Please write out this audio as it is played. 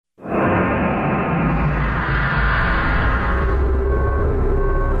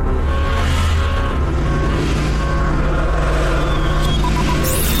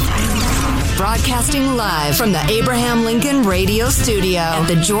Broadcasting live from the Abraham Lincoln Radio Studio at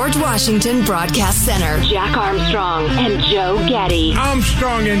the George Washington Broadcast Center. Jack Armstrong and Joe Getty.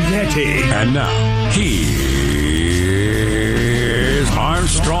 Armstrong and Getty. And now, here's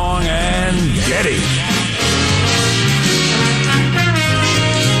Armstrong and Getty.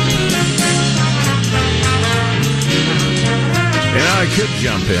 I could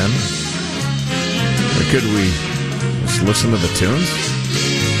jump in. Or could we just listen to the tunes?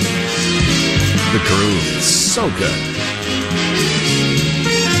 The groove. It's so good.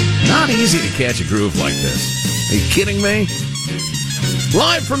 Not easy to catch a groove like this. Are you kidding me?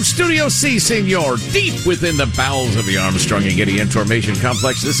 Live from Studio C, Senor, deep within the bowels of the Armstrong and Getty Information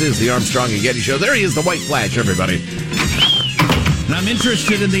Complex. This is the Armstrong and Getty Show. There he is, the white flash, everybody. And I'm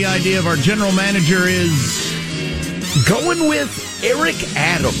interested in the idea of our general manager is going with Eric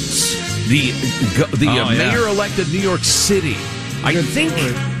Adams, the mayor-elect of New York City. I think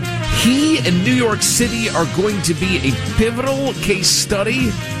he and New York City are going to be a pivotal case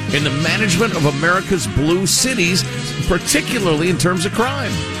study in the management of America's blue cities, particularly in terms of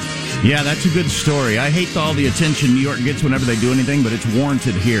crime. Yeah, that's a good story. I hate all the attention New York gets whenever they do anything, but it's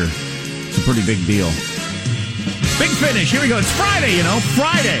warranted here. It's a pretty big deal. Big finish. Here we go. It's Friday,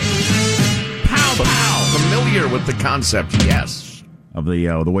 Friday. Pow, pow. Familiar with the concept, yes. Of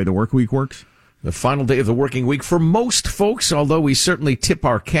the way the work week works? The final day of the working week for most folks, although we certainly tip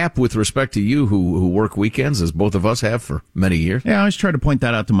our cap with respect to you who work weekends, as both of us have for many years. Yeah, I always try to point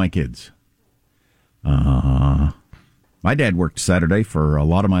that out to my kids. My dad worked Saturday for a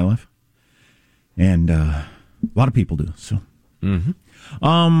lot of my life. And a lot of people do, so.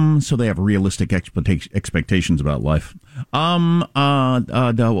 Mm-hmm. So they have realistic expectations about life. What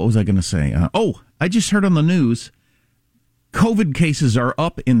was I going to say? I just heard on the news, COVID cases are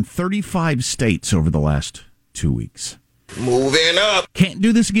up in 35 states over the last 2 weeks. Moving up. Can't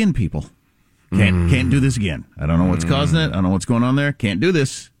do this again, people. Can't do this again. I don't know what's causing it. I don't know what's going on there. Can't do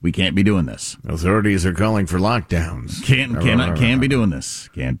this. We can't be doing this. Authorities are calling for lockdowns. Can't be doing this.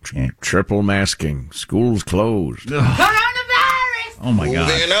 Can't. Triple masking. Schools closed. Coronavirus. Oh my God.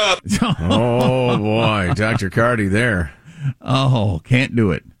 Moving up. Oh boy, Dr. Cardi there. Oh, can't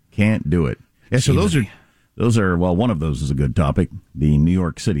do it. Can't do it. Yeah, so those are, well, one of those is a good topic. The New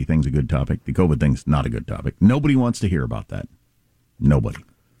York City thing's a good topic. The COVID thing's not a good topic. Nobody wants to hear about that. Nobody.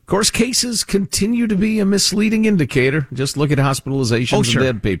 Of course, cases continue to be a misleading indicator. Just look at hospitalizations of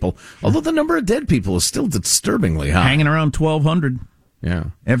dead people. Although the number of dead people is still disturbingly high. Hanging around 1,200. Yeah.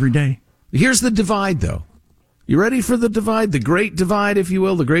 Every day. Here's the divide, though. You ready for the divide? The great divide, if you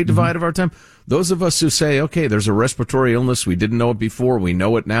will, the great divide of our time? Those of us who say, okay, there's a respiratory illness. We didn't know it before. We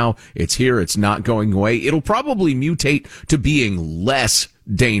know it now. It's here. It's not going away. It'll probably mutate to being less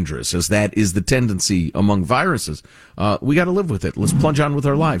dangerous, as that is the tendency among viruses. We got to live with it. Let's plunge on with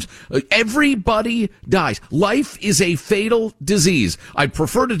our lives. Everybody dies. Life is a fatal disease. I'd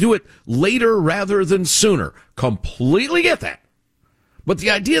prefer to do it later rather than sooner. Completely get that. But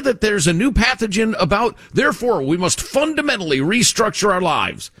the idea that there's a new pathogen about, therefore we must fundamentally restructure our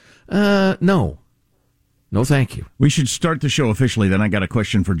lives. No. No, thank you. We should start the show officially. Then I got a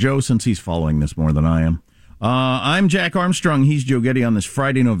question for Joe, since he's following this more than I am. I'm Jack Armstrong. He's Joe Getty on this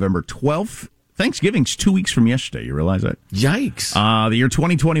Friday, November 12th. Thanksgiving's 2 weeks from yesterday. You realize that? Yikes. The year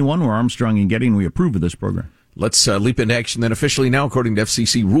 2021, we're Armstrong and Getty, and we approve of this program. Let's leap into action then officially now. According to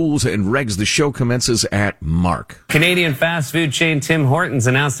FCC rules and regs, the show commences at Mark. Canadian fast food chain Tim Hortons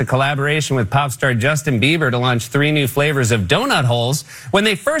announced a collaboration with pop star Justin Bieber to launch 3 new flavors of donut holes. When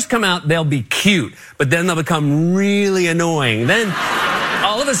they first come out, they'll be cute, but then they'll become really annoying. Then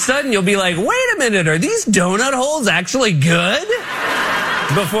all of a sudden you'll be like, wait a minute, are these donut holes actually good?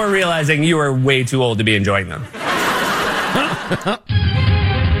 Before realizing you are way too old to be enjoying them.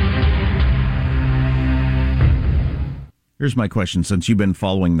 Here's my question, since you've been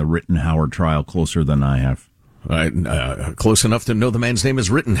following the Rittenhouse trial closer than I have. Close enough to know the man's name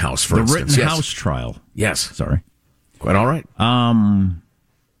is Rittenhouse, for instance. The Rittenhouse trial. Yes. Sorry. Quite all right. How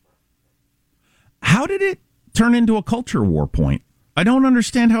did it turn into a culture war point? I don't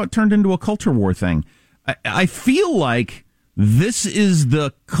understand how it turned into a culture war thing. I feel like this is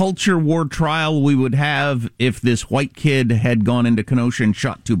the culture war trial we would have if this white kid had gone into Kenosha and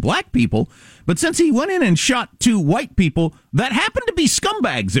shot 2 black people. But since he went in and shot 2 white people, that happened to be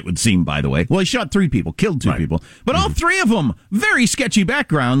scumbags, it would seem, by the way. Well, he shot 3 people, killed 2 people. But all 3 of them, very sketchy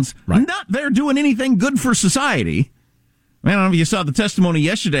backgrounds, not there doing anything good for society. I don't know if you saw the testimony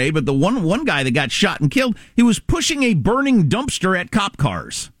yesterday, but the one guy that got shot and killed, he was pushing a burning dumpster at cop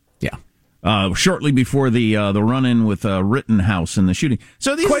cars. Yeah. shortly before the run-in with Rittenhouse and the shooting.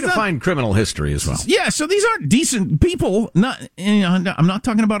 So these Quite a fine criminal history as well. Yeah, so these aren't decent people. I'm not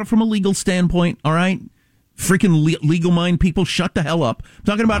talking about it from a legal standpoint, all right? Freaking legal mind people, shut the hell up. I'm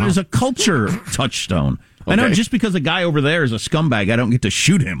talking about it as a culture touchstone. Okay. I know just because a guy over there is a scumbag, I don't get to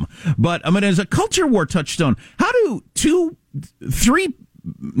shoot him. But I mean, as a culture war touchstone, how do three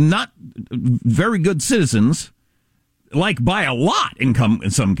not very good citizens, like by a lot in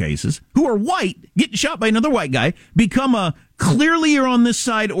some cases, who are white, getting shot by another white guy, become a clearly you're on this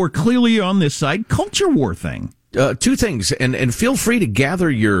side or clearly you're on this side culture war thing? Two things, and feel free to gather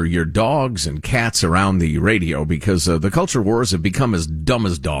your dogs and cats around the radio, because the culture wars have become as dumb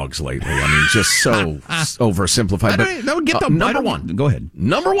as dogs lately. I mean, just so oversimplified. But that would get the number one. Go ahead.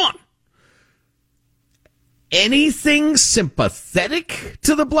 Number one. Anything sympathetic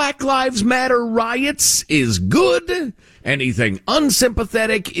to the Black Lives Matter riots is good. Anything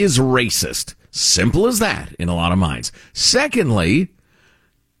unsympathetic is racist. Simple as that in a lot of minds. Secondly,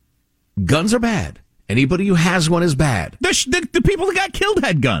 guns are bad. Anybody who has one is bad. The people that got killed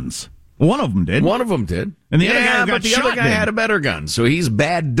had guns. One of them did. One of them did. And the other guy got shot other guy had a better gun, so he's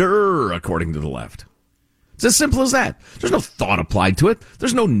badder, according to the left. It's as simple as that. There's no thought applied to it.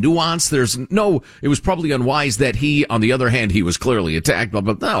 There's no nuance. It was probably unwise that he, on the other hand, he was clearly attacked.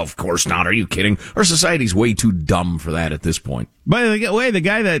 But no, of course not. Are you kidding? Our society's way too dumb for that at this point. By the way, the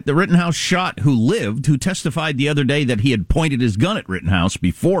guy that the Rittenhouse shot who testified the other day that he had pointed his gun at Rittenhouse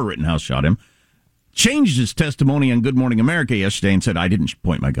before Rittenhouse shot him, changed his testimony on Good Morning America yesterday and said, I didn't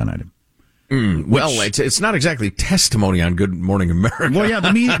point my gun at him. Well, it's not exactly testimony on Good Morning America. Well, yeah,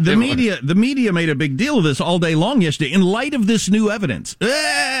 the media made a big deal of this all day long yesterday in light of this new evidence.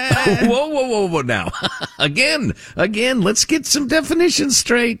 Whoa, now. Again, let's get some definitions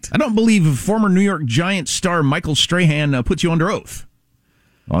straight. I don't believe former New York Giants star Michael Strahan puts you under oath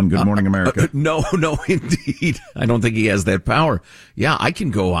on Good Morning America. No, indeed. I don't think he has that power. Yeah, I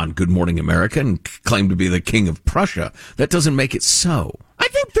can go on Good Morning America and claim to be the king of Prussia. That doesn't make it so. I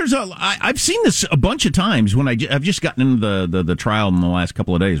think I've seen this a bunch of times when I've just gotten into the trial in the last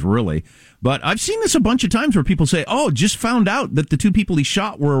couple of days, really. But I've seen this a bunch of times where people say, oh, just found out that the two people he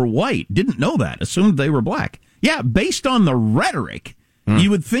shot were white. Didn't know that. Assumed they were black. Yeah, based on the rhetoric,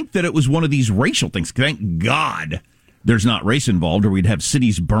 you would think that it was one of these racial things. Thank God there's not race involved, or we'd have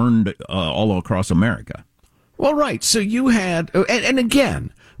cities burned all across America. Well, right. So you had, and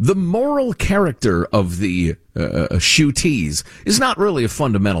again, the moral character of the shootees is not really a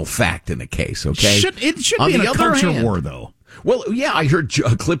fundamental fact in the case, okay? It should be in a culture war, though. Well, yeah, I heard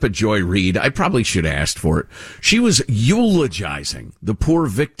a clip of Joy Reid. I probably should have asked for it. She was eulogizing the poor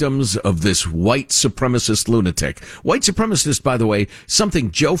victims of this white supremacist lunatic. White supremacist, by the way,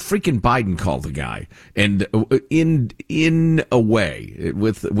 something Joe freaking Biden called the guy. And in a way,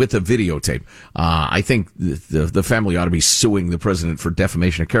 with a videotape, I think the family ought to be suing the president for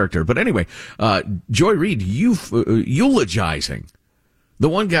defamation of character. But anyway, Joy Reid eulogizing the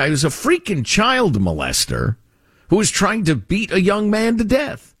one guy who's a freaking child molester who was trying to beat a young man to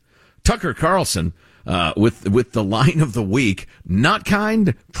death. Tucker Carlson, with the line of the week, not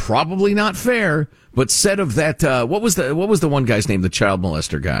kind, probably not fair, but said of that, what was the one guy's name, the child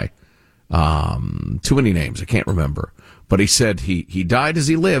molester guy? Too many names, I can't remember. But he said he died as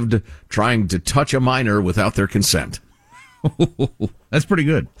he lived, trying to touch a minor without their consent. That's pretty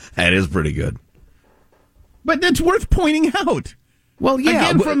good. That is pretty good. But that's worth pointing out. Well, yeah,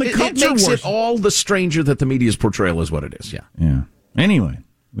 again, from the culture it makes wars. it all the stranger that the media's portrayal is what it is, yeah. Yeah. Anyway,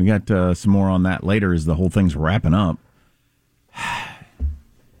 we got some more on that later as the whole thing's wrapping up.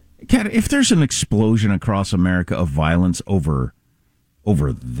 Kat, if there's an explosion across America of violence over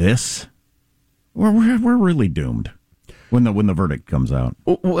this, we're really doomed when the verdict comes out.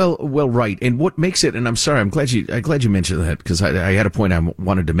 Well, right. And what makes it, and I'm sorry, I'm glad you mentioned that, because I had a point I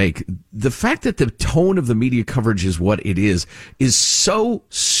wanted to make. The fact that the tone of the media coverage is what it is so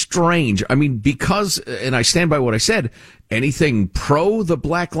strange. I mean, because, and I stand by what I said, anything pro the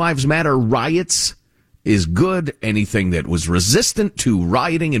Black Lives Matter riots is good. Anything that was resistant to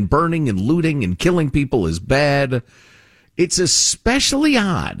rioting and burning and looting and killing people is bad. It's especially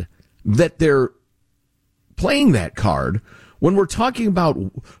odd that they're playing that card when we're talking about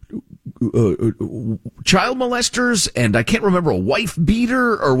child molesters and I can't remember, a wife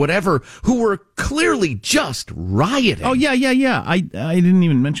beater or whatever, who were clearly just rioting. Oh, yeah. I didn't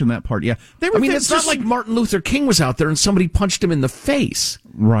even mention that part. Yeah. It's not like Martin Luther King was out there and somebody punched him in the face.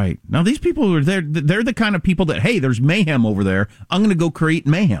 Right. Now, these people who are there, they're the kind of people that, hey, there's mayhem over there. I'm going to go create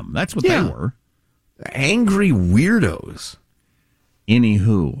mayhem. That's what they were. Angry weirdos.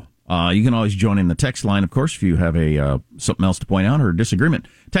 Anywho. You can always join in the text line, of course, if you have something else to point out or a disagreement.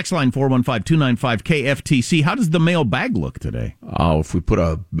 Text line 415-295-KFTC. How does the mail bag look today? Oh, if we put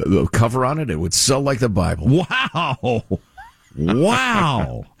a cover on it, it would sell like the Bible. Wow.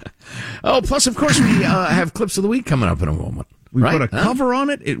 Wow. Oh, plus, of course, we have clips of the week coming up in a moment. We put a cover on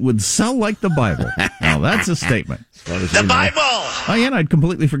it, it would sell like the Bible. Now, that's a statement. The Bible! Oh, yeah, and I'd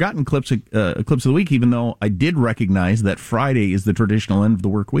completely forgotten clips of the week, even though I did recognize that Friday is the traditional end of the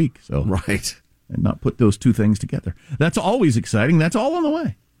work week. So, right. And not put those two things together. That's always exciting. That's all on the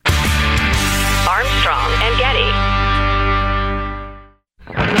way. Armstrong and Getty.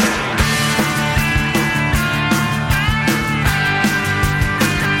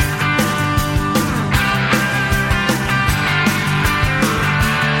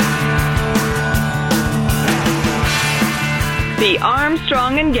 The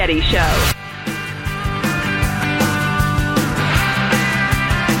Armstrong and Getty Show.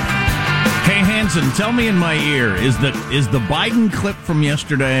 Hey, Hanson, tell me in my ear, is the Biden clip from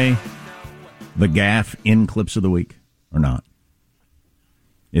yesterday the gaffe in clips of the week or not?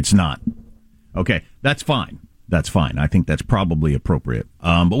 It's not. Okay, that's fine. That's fine. I think that's probably appropriate.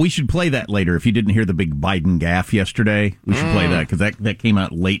 But we should play that later. If you didn't hear the big Biden gaffe yesterday, we should play that because that came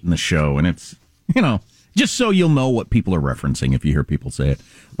out late in the show, and it's, just so you'll know what people are referencing if you hear people say it.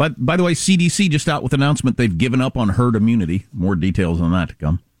 But, by the way, CDC just out with an announcement they've given up on herd immunity. More details on that to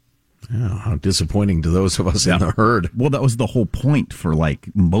come. Oh, how disappointing to those of us in the herd. Well, that was the whole point for,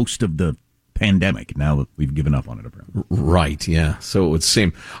 most of the pandemic. Now that we've given up on it, apparently. Right, yeah. So it would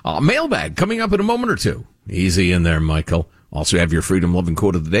seem. Mailbag coming up in a moment or two. Easy in there, Michael. Also have your freedom-loving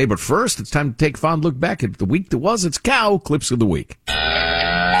quote of the day. But first, it's time to take a fond look back at the week that was. It's Cow Clips of the Week.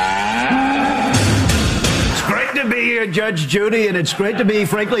 To be here, Judge Judy, and it's great to be,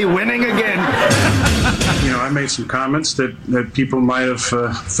 frankly, winning again. I made some comments that people might have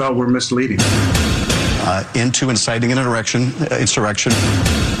felt were misleading. Into inciting an insurrection.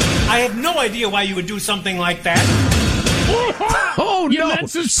 I have no idea why you would do something like that. Oh, no.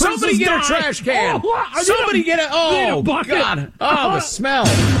 Somebody get a trash can. Somebody get a... Oh, God. Oh, the smell.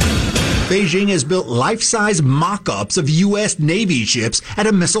 Beijing has built life-size mock-ups of U.S. Navy ships at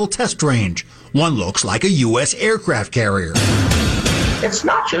a missile test range. One looks like a U.S. aircraft carrier. It's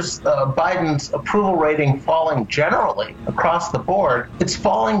not just Biden's approval rating falling generally across the board. It's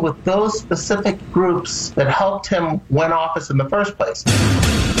falling with those specific groups that helped him win office in the first place.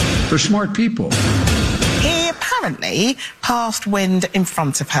 They're smart people. He apparently passed wind in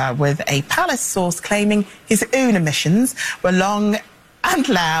front of her with a palace source claiming his own emissions were long and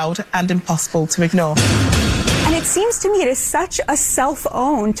loud and impossible to ignore. And it seems to me it is such a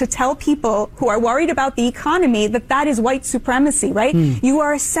self-own to tell people who are worried about the economy that is white supremacy, right? You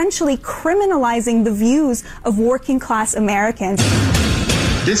are essentially criminalizing the views of working-class Americans.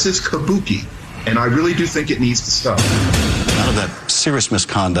 This is kabuki, and I really do think it needs to stop. None of that serious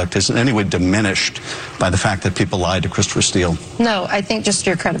misconduct is in any way diminished by the fact that people lied to Christopher Steele. No, I think just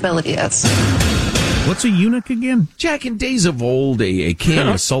your credibility is. What's a eunuch again? Jack, in days of old, a king,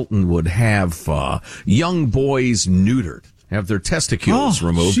 a sultan would have young boys neutered, have their testicles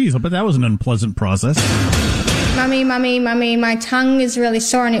removed. Jeez, but that was an unpleasant process. Mummy, my tongue is really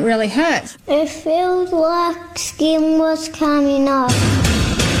sore and it really hurts. It feels like skin was coming off.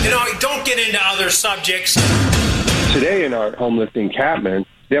 Don't get into other subjects. Today in our homeless encampment,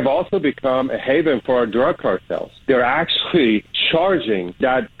 they have also become a haven for our drug cartels. They're actually charging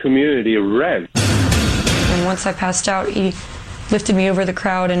that community rent. And once I passed out, he lifted me over the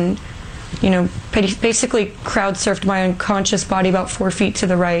crowd and, basically crowd surfed my unconscious body about 4 feet to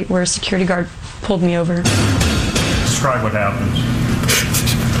the right where a security guard pulled me over. Describe what happened.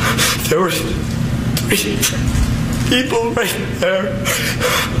 There were 3 people right there.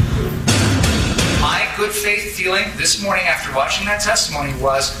 My good faith feeling this morning after watching that testimony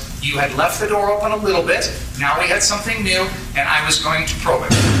was you had left the door open a little bit, now we had something new, and I was going to probe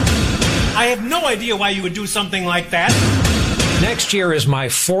it. I have no idea why you would do something like that. Next year is my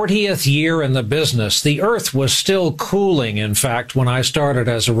 40th year in the business. The earth was still cooling, in fact, when I started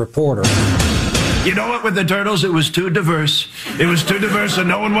as a reporter. You know what, with the turtles, it was too diverse. It was too diverse, and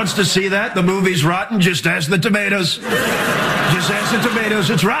no one wants to see that. The movie's rotten, just ask the tomatoes. Just ask the tomatoes,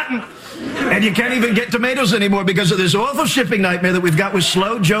 it's rotten. And you can't even get tomatoes anymore because of this awful shipping nightmare that we've got with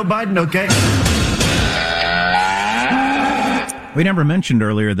slow Joe Biden, okay? We never mentioned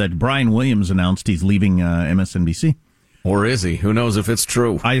earlier that Brian Williams announced he's leaving MSNBC. Or is he? Who knows if it's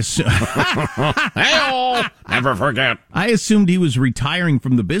true? Hey-oh! Never forget. I assumed he was retiring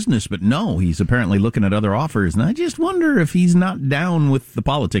from the business, but no, he's apparently looking at other offers. And I just wonder if he's not down with the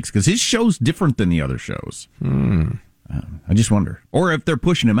politics, because his show's different than the other shows. I just wonder. Or if they're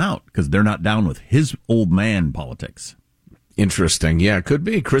pushing him out because they're not down with his old man politics. Interesting. Yeah, it could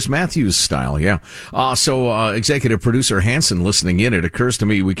be Chris Matthews style. Yeah. So executive producer Hanson listening in, it occurs to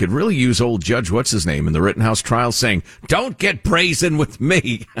me we could really use old Judge What's-His-Name in the Rittenhouse trial saying, "Don't get brazen with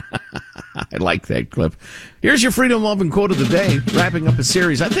me." I like that clip. Here's your freedom loving quote of the day, wrapping up a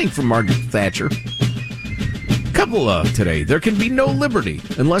series, I think, from Margaret Thatcher. Couple today. There can be no liberty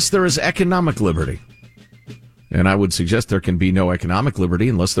unless there is economic liberty. And I would suggest there can be no economic liberty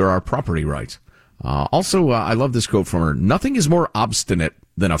unless there are property rights. Also, I love this quote from her. Nothing is more obstinate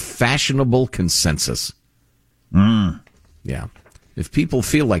than a fashionable consensus. Yeah. If people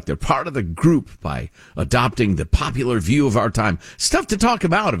feel like they're part of the group by adopting the popular view of our time, it's tough to talk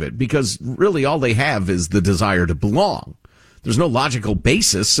them out of it because really all they have is the desire to belong. There's no logical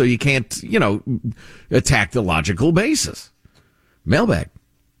basis, so you can't, attack the logical basis. Mailbag.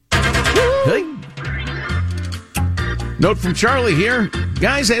 Hey. Note from Charlie here.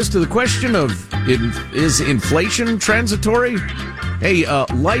 Guys, as to the question of is inflation transitory? Hey,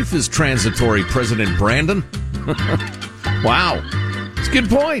 life is transitory, President Brandon. Wow. It's a good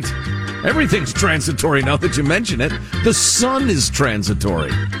point. Everything's transitory now that you mention it. The sun is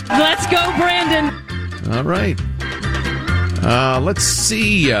transitory. Let's go, Brandon. All right. Let's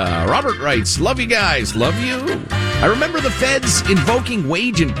see. Robert writes, love you guys. Love you. I remember the feds invoking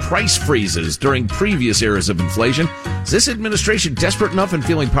wage and price freezes during previous eras of inflation. Is this administration desperate enough and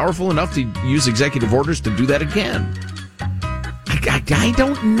feeling powerful enough to use executive orders to do that again? I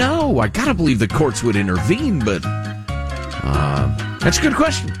don't know. I gotta believe the courts would intervene, but that's a good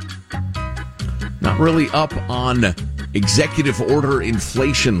question. Not really up on executive order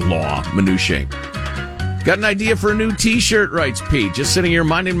inflation law minutiae. Got an idea for a new T-shirt, writes Pete. Just sitting here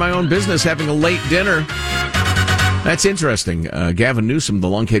minding my own business, having a late dinner. That's interesting. Gavin Newsom, the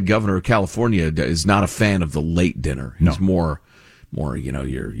lunkhead governor of California, is not a fan of the late dinner. He's more,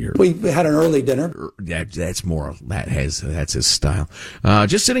 your. We had an early dinner. That's his style.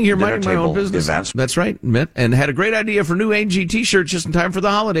 Just sitting here minding my own business. Events. That's right, and had a great idea for new AG T-shirt just in time for the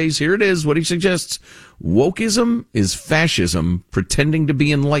holidays. Here it is. What he suggests: wokeism is fascism pretending to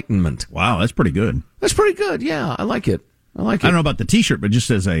be enlightenment. Wow, that's pretty good. That's pretty good. Yeah, I like it. I don't know about the T-shirt, but just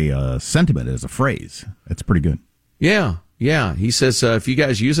as a sentiment, as a phrase, that's pretty good. Yeah. He says, if you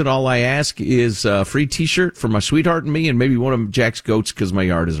guys use it, all I ask is a free T-shirt for my sweetheart and me, and maybe one of Jack's goats because my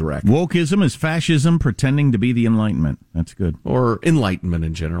yard is a wreck. Wokeism is fascism pretending to be the Enlightenment. That's good. Or enlightenment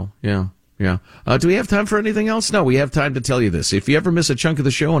in general. Yeah. Do we have time for anything else? No, we have time to tell you this. If you ever miss a chunk of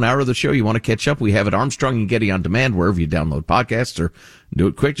the show, an hour of the show, you want to catch up, we have it Armstrong and Getty on demand wherever you download podcasts, or do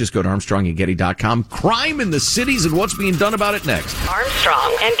it quick. Just go to ArmstrongandGetty.com. Crime in the cities and what's being done about it next.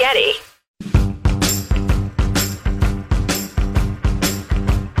 Armstrong and Getty.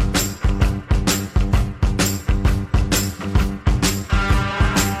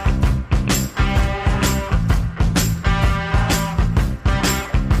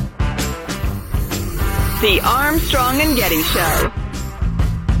 The Armstrong and Getty Show.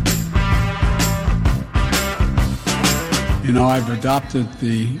 I've adopted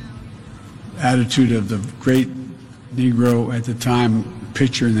the attitude of the great Negro at the time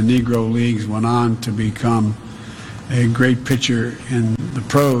pitcher in the Negro Leagues, went on to become a great pitcher in the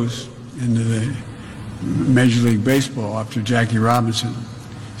pros, into the Major League Baseball after Jackie Robinson.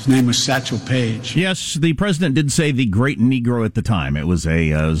 His name was Satchel Paige. Yes, the president did say the great Negro at the time. It was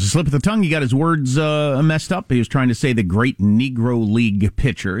a slip of the tongue. He got his words messed up. He was trying to say the great Negro League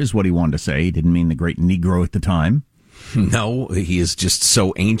pitcher is what he wanted to say. He didn't mean the great Negro at the time. No, he is just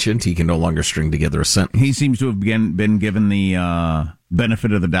so ancient he can no longer string together a sentence. He seems to have been given the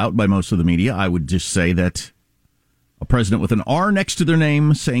benefit of the doubt by most of the media. I would just say that a president with an R next to their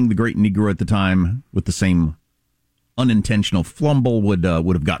name saying the great Negro at the time with the same unintentional flumble would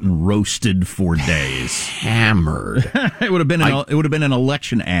have gotten roasted for days. Hammered. It would have been in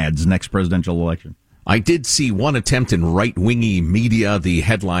election ads next presidential election. I did see one attempt in right-wingy media. The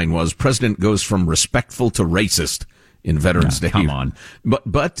headline was, President goes from respectful to racist in Veterans Day. Come on.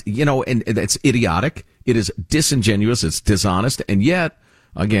 But and that's idiotic. It is disingenuous. It's dishonest. And yet,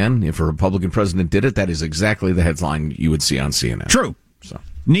 again, if a Republican president did it, that is exactly the headline you would see on CNN. True. So,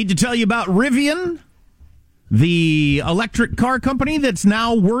 need to tell you about Rivian, the electric car company that's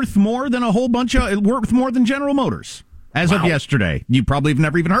now worth more than worth more than General Motors as of yesterday. You probably have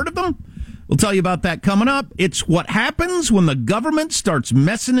never even heard of them. We'll tell you about that coming up. It's what happens when the government starts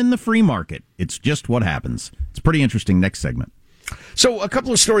messing in the free market. It's just what happens. It's pretty interesting. Next segment. So a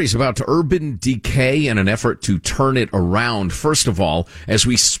couple of stories about urban decay and an effort to turn it around. First of all, as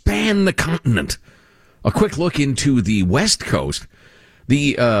we span the continent, a quick look into the West Coast.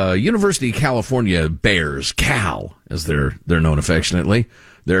 The University of California Bears, Cal, as they're known affectionately,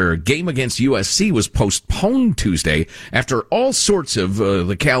 their game against USC was postponed Tuesday after all sorts of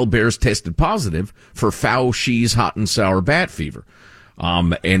the Cal Bears tested positive for Fauci's hot and sour bat fever.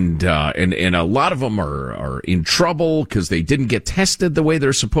 And a lot of them are in trouble because they didn't get tested the way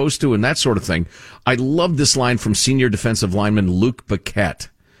they're supposed to and that sort of thing. I love this line from senior defensive lineman Luke Paquette.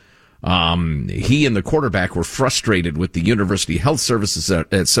 He and the quarterback were frustrated with the University Health Services,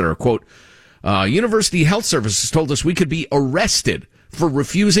 et cetera. Quote, University Health Services told us we could be arrested for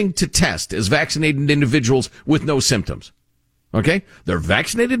refusing to test as vaccinated individuals with no symptoms. Okay? They're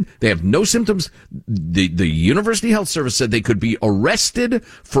vaccinated. They have no symptoms. The University Health Service said they could be arrested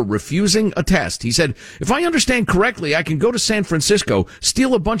for refusing a test. He said, if I understand correctly, I can go to San Francisco,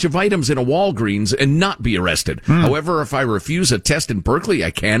 steal a bunch of items in a Walgreens and not be arrested. However, if I refuse a test in Berkeley,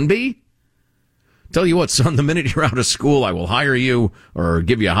 I can be. Tell you what, son, the minute you're out of school, I will hire you or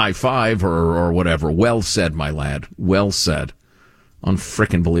give you a high five or whatever. Well said, my lad. Well said.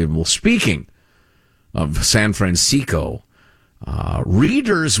 Unfrickin' believable. Speaking of San Francisco,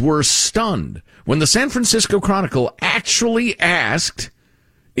 readers were stunned when the San Francisco Chronicle actually asked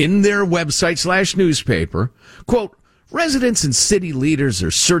in their website / newspaper, quote, residents and city leaders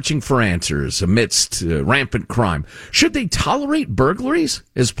are searching for answers amidst rampant crime. Should they tolerate burglaries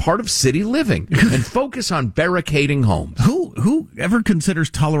as part of city living and focus on barricading homes? Who ever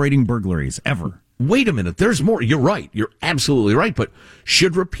considers tolerating burglaries, ever? Wait a minute, there's more. You're right. You're absolutely right. But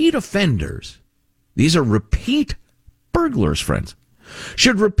should repeat offenders, these are repeat burglars, friends,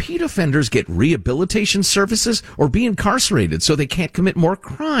 should repeat offenders get rehabilitation services or be incarcerated so they can't commit more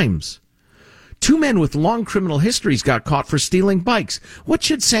crimes? 2 men with long criminal histories got caught for stealing bikes. What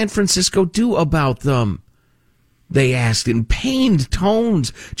should San Francisco do about them? They asked in pained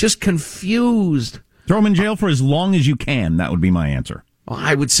tones, just confused. Throw them in jail for as long as you can. That would be my answer. Well,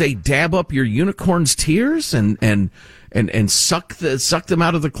 I would say dab up your unicorn's tears and suck them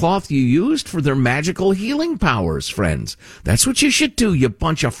out of the cloth you used for their magical healing powers, friends. That's what you should do, you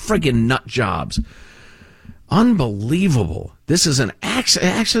bunch of friggin' nut jobs. Unbelievable. This is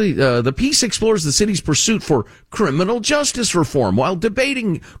the piece explores the city's pursuit for criminal justice reform while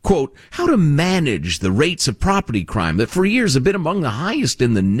debating, quote, how to manage the rates of property crime that for years have been among the highest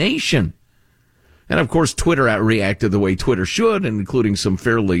in the nation. And of course, Twitter reacted the way Twitter should, including some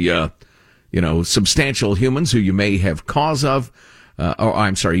fairly, substantial humans who you may have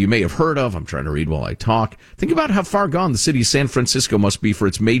you may have heard of. I'm trying to read while I talk. Think about how far gone the city of San Francisco must be for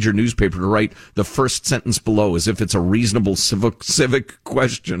its major newspaper to write the first sentence below as if it's a reasonable civic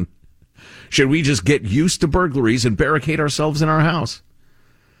question. Should we just get used to burglaries and barricade ourselves in our house?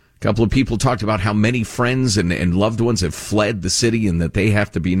 A couple of people talked about how many friends and loved ones have fled the city and that they have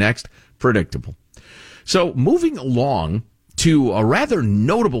to be next. Predictable. So moving along to a rather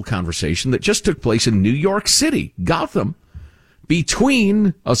notable conversation that just took place in New York City, Gotham,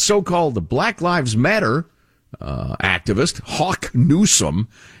 between a so-called Black Lives Matter activist, Hawk Newsom,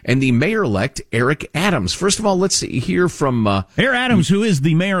 and the mayor-elect, Eric Adams. First of all, let's hear from... Mayor Adams, who is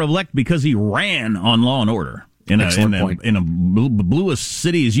the mayor-elect because he ran on Law & Order in a bluest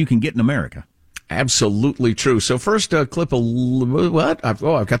city as you can get in America. Absolutely true. So first, clip what?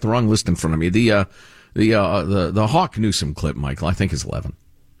 I've got the wrong list in front of me. The Hawk Newsom clip, Michael, I think is 11.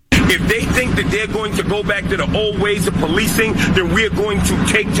 If they think that they're going to go back to the old ways of policing, then we're going to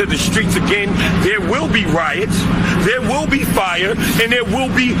take to the streets again. There will be riots, there will be fire, and there will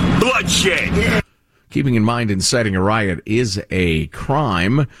be bloodshed. Keeping in mind inciting a riot is a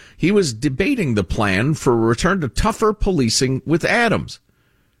crime, he was debating the plan for a return to tougher policing with Adams.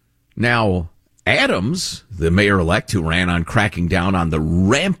 Now, Adams, the mayor-elect who ran on cracking down on the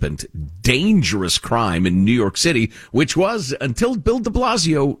rampant, dangerous crime in New York City, which was, until Bill de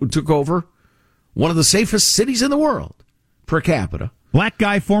Blasio took over, one of the safest cities in the world, per capita. Black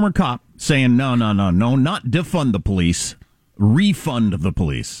guy, former cop, saying, no, not defund the police, refund the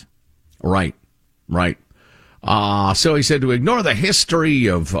police. Right. So he said to ignore the history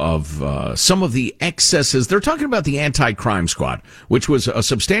of some of the excesses. They're talking about the anti-crime squad, which was a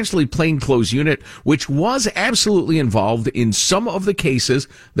substantially plainclothes unit, which was absolutely involved in some of the cases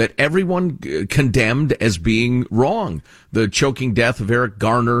that everyone condemned as being wrong. The choking death of Eric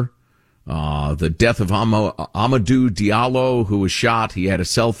Garner, the death of Amadou Diallo, who was shot. He had a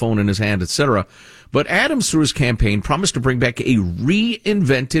cell phone in his hand, etc. But Adams, through his campaign, promised to bring back a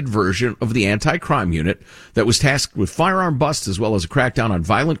reinvented version of the anti-crime unit that was tasked with firearm busts as well as a crackdown on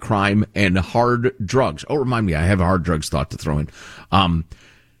violent crime and hard drugs. Oh, remind me, I have a hard drugs thought to throw in.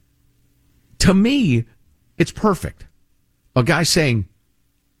 To me, it's perfect. A guy saying,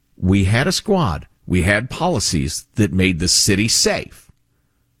 we had a squad, we had policies that made the city safe.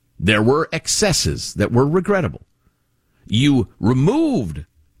 There were excesses that were regrettable. You removed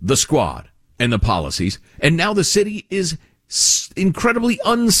the squad and the policies, and now the city is incredibly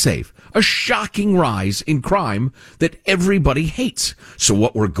unsafe. A shocking rise in crime that everybody hates. So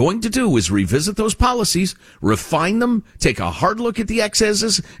what we're going to do is revisit those policies, refine them, take a hard look at the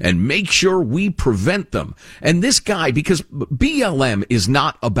excesses, and make sure we prevent them. And this guy, because BLM is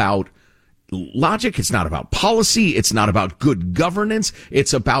not about logic, it's not about policy, it's not about good governance,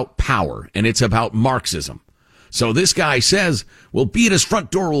 it's about power, and it's about Marxism. So this guy says, we'll be at his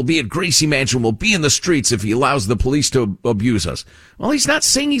front door, we'll be at Gracie Mansion, we'll be in the streets if he allows the police to abuse us. Well, he's not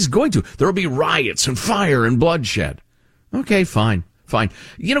saying he's going to. There'll be riots and fire and bloodshed. Okay, fine.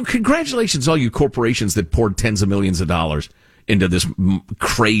 You know, congratulations all you corporations that poured tens of millions of dollars into this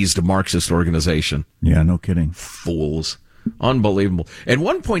crazed Marxist organization. Yeah, no kidding. Fools. Unbelievable. At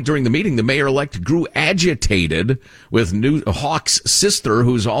one point during the meeting, the mayor-elect grew agitated with Hawk's sister,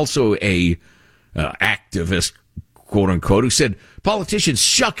 who's also a activist, quote unquote, who said politicians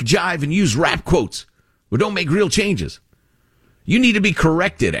shuck, jive, and use rap quotes, but don't make real changes. You need to be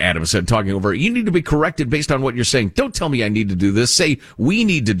corrected, Adam said, talking over. You need to be corrected based on what you're saying. Don't tell me I need to do this. Say, we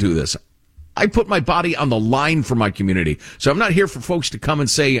need to do this. I put my body on the line for my community. So I'm not here for folks to come and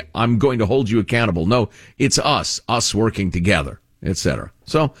say, I'm going to hold you accountable. No, it's us working together, etc.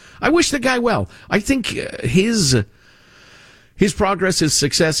 So I wish the guy well. I think his progress, his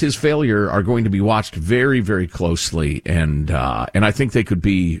success, his failure are going to be watched very, very closely, and I think they could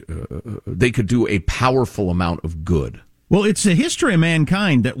do a powerful amount of good. Well, it's a history of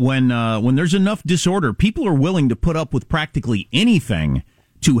mankind that when there's enough disorder, people are willing to put up with practically anything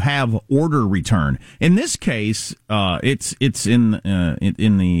to have order return. In this case, it's in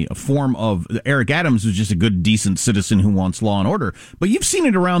the form of Eric Adams, who's just a good, decent citizen who wants law and order. But you've seen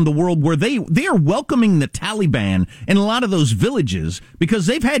it around the world where they are welcoming the Taliban in a lot of those villages because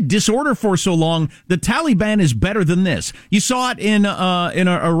they've had disorder for so long. The Taliban is better than this. You saw it in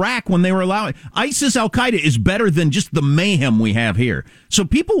Iraq when they were allowing ISIS. Al Qaeda is better than just the mayhem we have here. So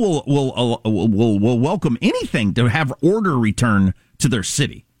people will welcome anything to have order return to their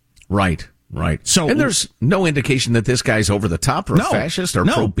city. Right. So, and there's no indication that this guy's over the top or a fascist or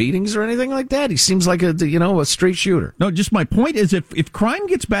pro beatings or anything like that. He seems like a straight shooter. No, just my point is if crime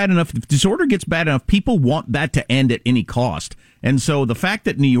gets bad enough, if disorder gets bad enough, people want that to end at any cost. And so the fact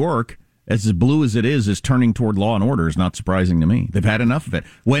that New York, as blue as it is turning toward law and order is not surprising to me. They've had enough of it.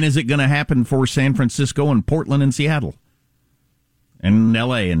 When is it going to happen for San Francisco and Portland and Seattle? And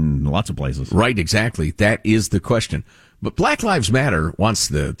L.A. and lots of places. Right, exactly. That is the question. But Black Lives Matter wants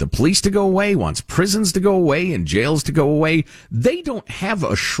the police to go away, wants prisons to go away and jails to go away. They don't have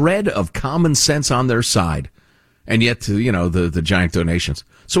a shred of common sense on their side. And yet, the giant donations.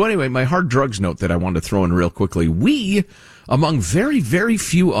 So anyway, my hard drugs note that I wanted to throw in real quickly. We, among very, very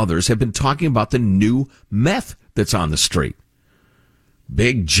few others, have been talking about the new meth that's on the street.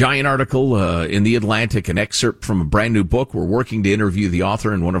 Big, giant article in The Atlantic, an excerpt from a brand new book. We're working to interview the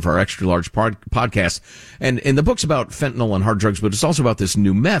author in one of our extra-large podcasts. And the book's about fentanyl and hard drugs, but it's also about this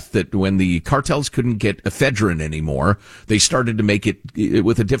new meth that when the cartels couldn't get ephedrine anymore, they started to make it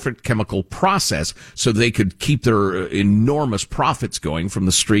with a different chemical process so they could keep their enormous profits going from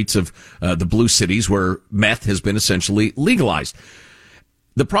the streets of the blue cities where meth has been essentially legalized.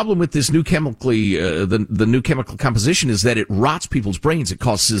 The problem with this new the new chemical composition is that it rots people's brains. It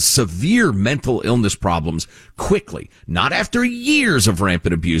causes severe mental illness problems quickly. Not after years of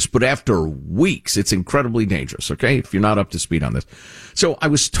rampant abuse, but after weeks. It's incredibly dangerous, okay, if you're not up to speed on this. So I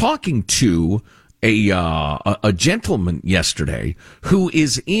was talking to a gentleman yesterday who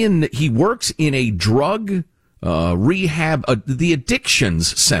he works in a drug rehab, the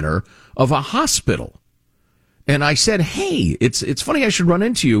addictions center of a hospital. And I said, hey, it's funny I should run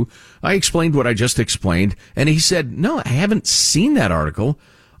into you. I explained what I just explained. And he said, no, I haven't seen that article.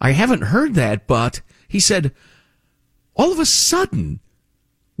 I haven't heard that. But he said, all of a sudden,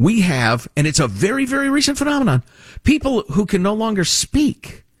 we have, and it's a very, very recent phenomenon, people who can no longer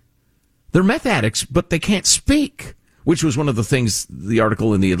speak. They're meth addicts, but they can't speak, which was one of the things the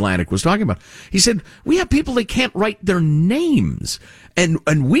article in The Atlantic was talking about. He said, we have people that can't write their names. And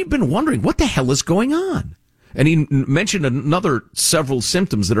we've been wondering, what the hell is going on? And he mentioned several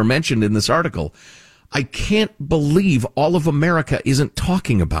symptoms that are mentioned in this article. I can't believe all of America isn't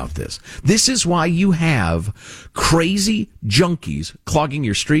talking about this. This is why you have crazy junkies clogging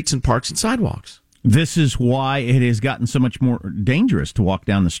your streets and parks and sidewalks. This is why it has gotten so much more dangerous to walk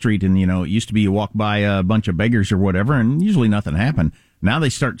down the street. And, it used to be you walk by a bunch of beggars or whatever, and usually nothing happened. Now they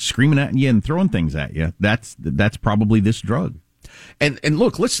start screaming at you and throwing things at you. That's probably this drug. And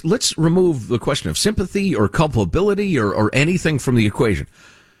look, let's remove the question of sympathy or culpability or anything from the equation.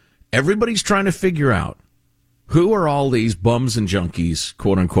 everybody's trying to figure out who are all these bums and junkies,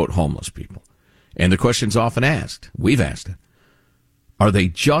 quote unquote, homeless people. And the question's often asked, we've asked it, are they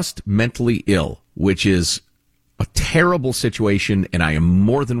just mentally ill, which is a terrible situation, and I am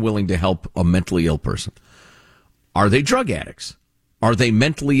more than willing to help a mentally ill person. Are they drug addicts? Are they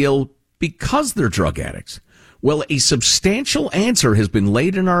mentally ill because they're drug addicts? Well, a substantial answer has been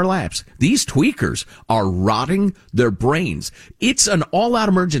laid in our laps. These tweakers are rotting their brains. It's an all-out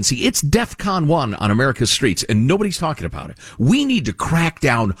emergency. It's DEFCON 1 on America's streets, and nobody's talking about it. We need to crack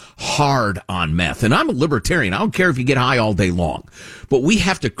down hard on meth. And I'm a libertarian. I don't care if you get high all day long. But we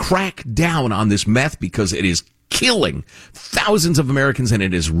have to crack down on this meth because it is killing thousands of Americans, and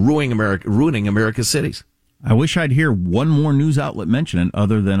it is ruining America's cities. I wish I'd hear one more news outlet mention it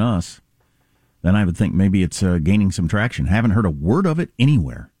other than us. Then I would think maybe it's gaining some traction. Haven't heard a word of it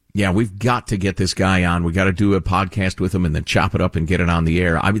anywhere. Yeah, we've got to get this guy on. We got to do a podcast with him and then chop it up and get it on the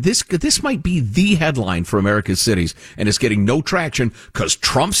air. I mean, this might be the headline for America's cities, and it's getting no traction because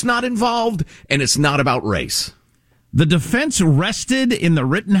Trump's not involved and it's not about race. The defense rested in the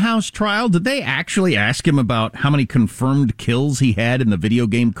Rittenhouse trial. Did they actually ask him about how many confirmed kills he had in the video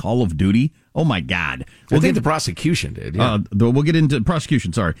game Call of Duty? Oh my God! I think the prosecution did. Yeah. We'll get into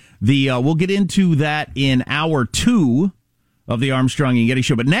prosecution. Sorry, we'll get into that in hour 2 of the Armstrong and Getty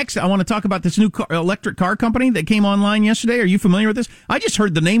Show. But next, I want to talk about this new electric car company that came online yesterday. Are you familiar with this? I just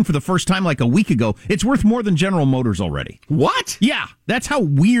heard the name for the first time like a week ago. It's worth more than General Motors already. What? Yeah, that's how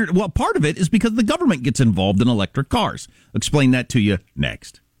weird. Well, part of it is because the government gets involved in electric cars. I'll explain that to you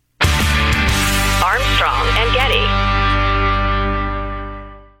next. Armstrong and Getty.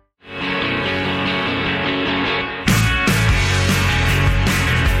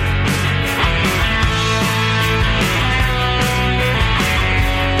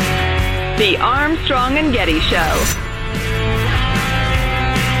 The Armstrong and Getty Show.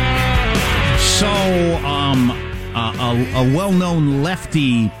 So, a well-known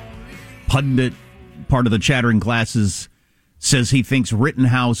lefty pundit, part of the chattering classes, says he thinks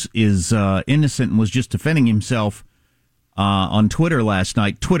Rittenhouse is innocent and was just defending himself on Twitter last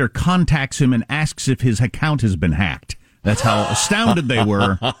night. Twitter contacts him and asks if his account has been hacked. That's how astounded they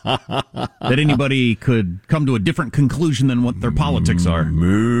were that anybody could come to a different conclusion than what their politics are.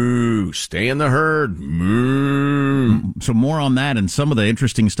 Moo. Stay in the herd. Moo. So more on that and some of the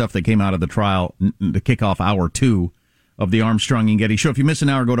interesting stuff that came out of the trial to kick off hour 2 of the Armstrong and Getty Show. If you miss an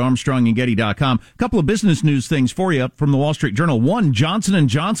hour, go to ArmstrongandGetty.com. A couple of business news things for you from the Wall Street Journal. One, Johnson &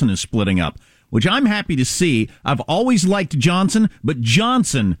 Johnson is splitting up, which I'm happy to see. I've always liked Johnson, but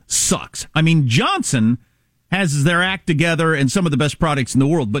Johnson sucks. I mean, Johnson has their act together and some of the best products in the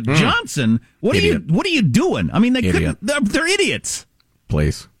world. But Johnson, what are you doing? I mean, they're idiots.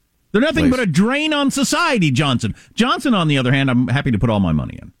 Please. They're nothing but a drain on society, Johnson. Johnson, on the other hand, I'm happy to put all my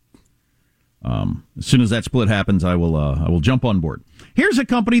money in. As soon as that split happens, I will jump on board. Here's a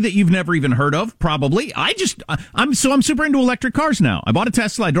company that you've never even heard of, probably. I'm super into electric cars now. I bought a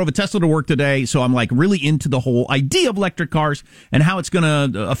Tesla. I drove a Tesla to work today, so I'm like really into the whole idea of electric cars and how it's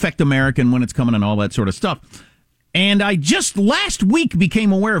going to affect America and when it's coming and all that sort of stuff. And I just last week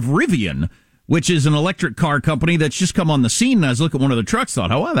became aware of Rivian, which is an electric car company that's just come on the scene. And I was looking at one of the trucks,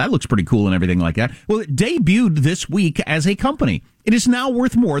 thought, oh, wow, that looks pretty cool and everything like that. Well, it debuted this week as a company. It is now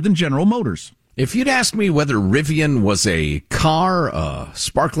worth more than General Motors. If you'd asked me whether Rivian was a car,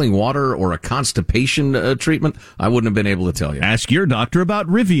 sparkling water, or a constipation treatment, I wouldn't have been able to tell you. Ask your doctor about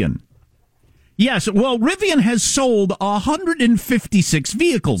Rivian. Yes, well, Rivian has sold 156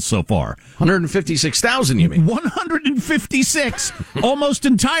 vehicles so far. 156,000, you mean? 156, almost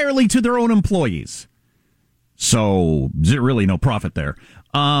entirely to their own employees. So, really no profit there.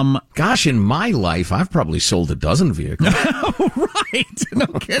 Gosh, in my life, I've probably sold a dozen vehicles. Right, no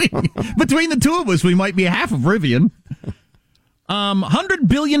kidding. Between the two of us, we might be half of Rivian. $100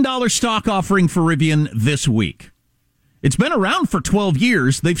 billion stock offering for Rivian this week. It's been around for 12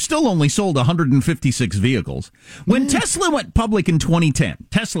 years. They've still only sold 156 vehicles. When Tesla went public in 2010,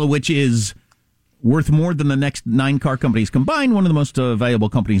 Tesla, which is worth more than the next 9 car companies combined, one of the most valuable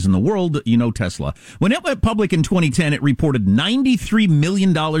companies in the world, Tesla. When it went public in 2010, it reported $93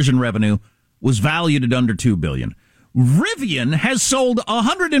 million in revenue, was valued at under $2 billion. Rivian has sold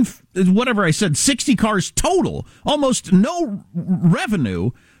 60 cars total, almost no revenue,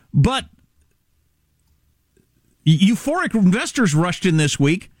 but euphoric investors rushed in this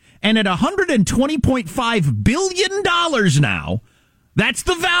week, and at $120.5 billion now, that's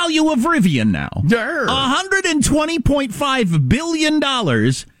the value of Rivian now. $120.5 billion.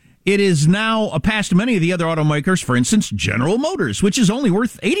 It is now past many of the other automakers, for instance, General Motors, which is only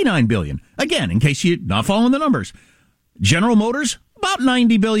worth $89 billion. Again, in case you're not following the numbers. General Motors, about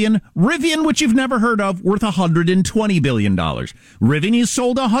 $90 billion. Rivian, which you've never heard of, worth $120 billion. Rivian has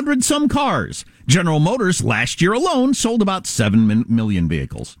sold 100-some cars. General Motors, last year alone, sold about 7 million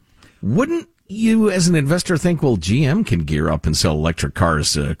vehicles. Wouldn't you, as an investor, think, well, GM can gear up and sell electric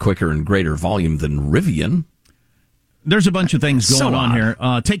cars quicker and greater volume than Rivian? There's a bunch of things going on here.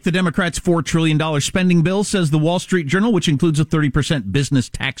 Take the Democrats' $4 trillion spending bill, says the Wall Street Journal, which includes a 30% business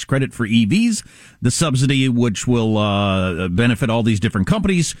tax credit for EVs. The subsidy, which will benefit all these different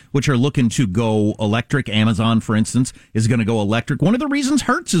companies, which are looking to go electric. Amazon, for instance, is going to go electric. One of the reasons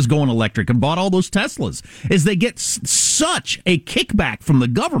Hertz is going electric and bought all those Teslas is they get such a kickback from the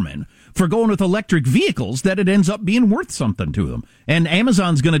government for going with electric vehicles that it ends up being worth something to them. And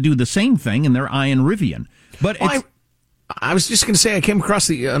Amazon's going to do the same thing, and they're eyeing Rivian. But it's... I was just going to say, I came across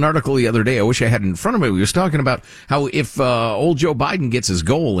an article the other day. I wish I had it in front of me. We was talking about how if old Joe Biden gets his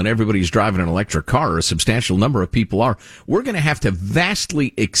goal and everybody's driving an electric car, a substantial number of people are, we're going to have to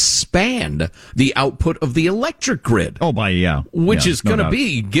vastly expand the output of the electric grid. Oh, which is going to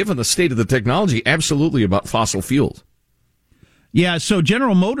be, given the state of the technology, absolutely about fossil fuels. Yeah, so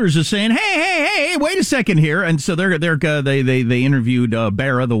General Motors is saying, hey, wait a second here. And so they interviewed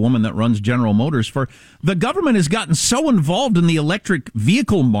Barra, the woman that runs General Motors, for the government has gotten so involved in the electric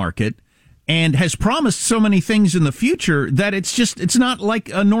vehicle market and has promised so many things in the future that it's not like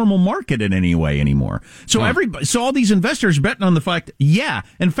a normal market in any way anymore. So so all these investors betting on the fact,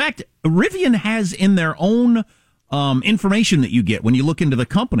 in fact, Rivian has in their own information that you get when you look into the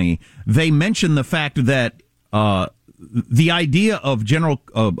company, they mention the fact that the idea of general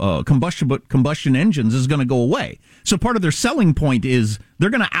combustion engines is going to go away. So part of their selling point is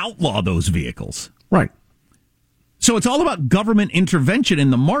they're going to outlaw those vehicles. Right. So it's all about government intervention in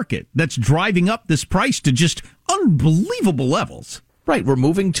the market that's driving up this price to just unbelievable levels. Right. We're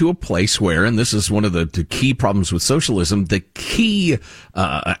moving to a place where, and this is one of the key problems with socialism, the key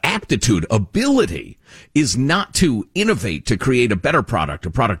aptitude, ability, is not to innovate, to create a better product, a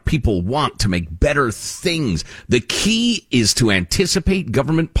product people want, to make better things. The key is to anticipate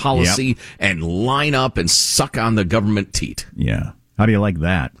government policy and line up and suck on the government teat. Yeah. How do you like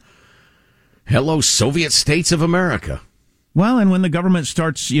that? Hello, Soviet states of America. Well, and when the government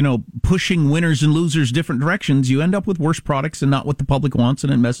starts, pushing winners and losers different directions, you end up with worse products and not what the public wants,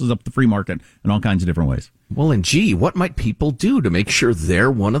 and it messes up the free market in all kinds of different ways. Well, and gee, what might people do to make sure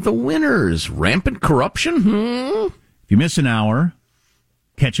they're one of the winners? Rampant corruption? If you miss an hour,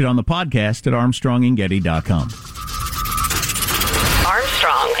 catch it on the podcast at ArmstrongandGetty.com.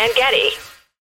 Armstrong and Getty.